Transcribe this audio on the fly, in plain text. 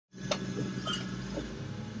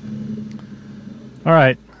All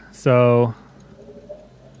right, so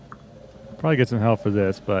probably get some help for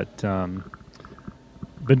this, but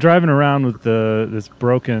been driving around with this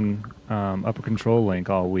broken upper control link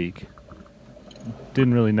all week.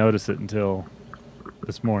 Didn't really notice it until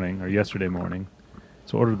this morning or yesterday morning.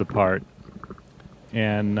 So ordered the part,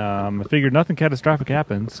 and I figured nothing catastrophic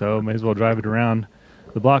happened, so may as well drive it around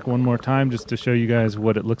the block one more time just to show you guys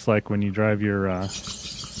what it looks like when you drive your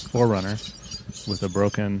 4Runner with a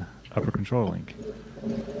broken upper control link.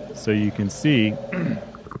 So you can see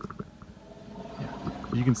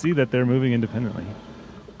that they're moving independently.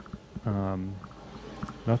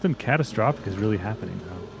 Nothing catastrophic is really happening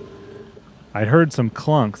though. I heard some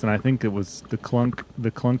clunks, and I think it was the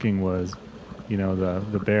clunking was, you know,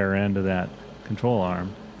 the bare end of that control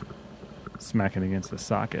arm smacking against the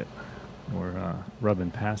socket or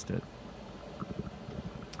rubbing past it.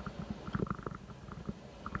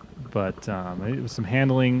 But it was some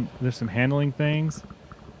handling. There's some handling things.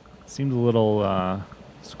 Seemed a little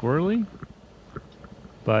squirrely.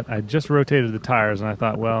 But I just rotated the tires, and I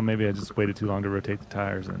thought, well, maybe I just waited too long to rotate the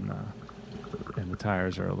tires, and the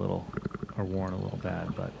tires are worn a little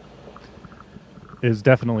bad. But it was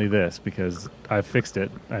definitely this, because I've fixed it.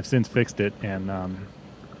 I've since fixed it, and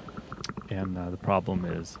the problem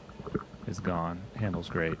is gone. Handles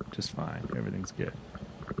great, just fine. Everything's good.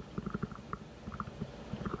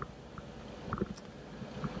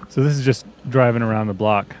 So this is just driving around the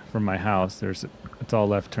block from my house. It's all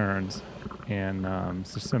left turns, and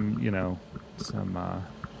there's some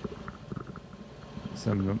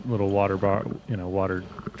little water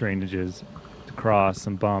drainages to cross,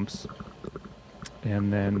 some bumps,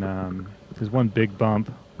 and then there's one big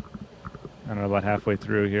bump. I don't know, about halfway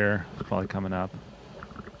through here. It's probably coming up.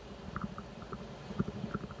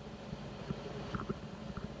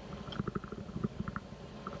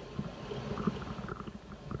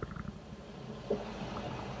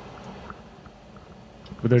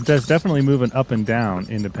 But they're definitely moving up and down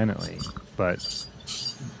independently, but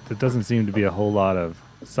there doesn't seem to be a whole lot of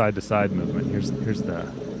side-to-side movement. This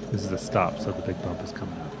is the stop, so the big bump is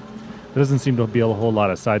coming up. There doesn't seem to be a whole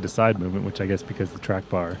lot of side-to-side movement, which I guess because the track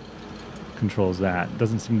bar controls that.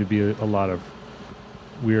 Doesn't seem to be a lot of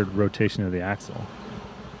weird rotation of the axle.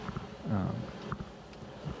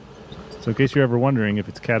 So in case you're ever wondering if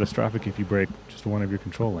it's catastrophic if you break just one of your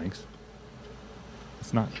control links,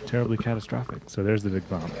 it's not terribly catastrophic. So there's the big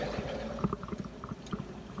bump.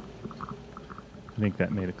 I think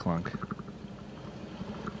that made a clunk.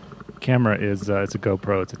 Camera is it's a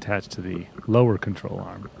GoPro. It's attached to the lower control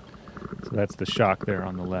arm. So that's the shock there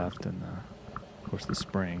on the left, and of course the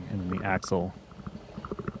spring, and then the axle,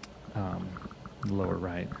 the lower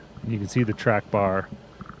right. And you can see the track bar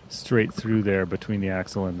straight through there between the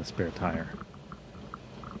axle and the spare tire.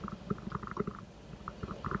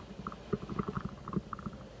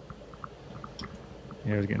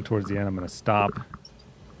 Here's getting towards the end. I'm going to stop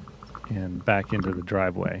and back into the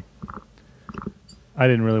driveway. I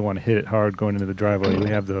didn't really want to hit it hard going into the driveway. We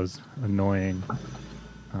have those annoying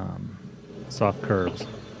soft curbs,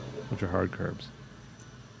 which are hard curbs.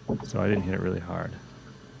 So I didn't hit it really hard.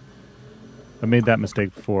 I made that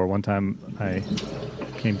mistake before. One time I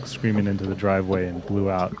came screaming into the driveway and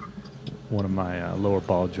blew out one of my lower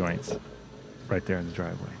ball joints right there in the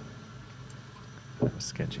driveway. That was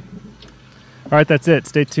sketchy. All right, that's it.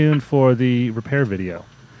 Stay tuned for the repair video,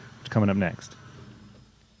 which is coming up next.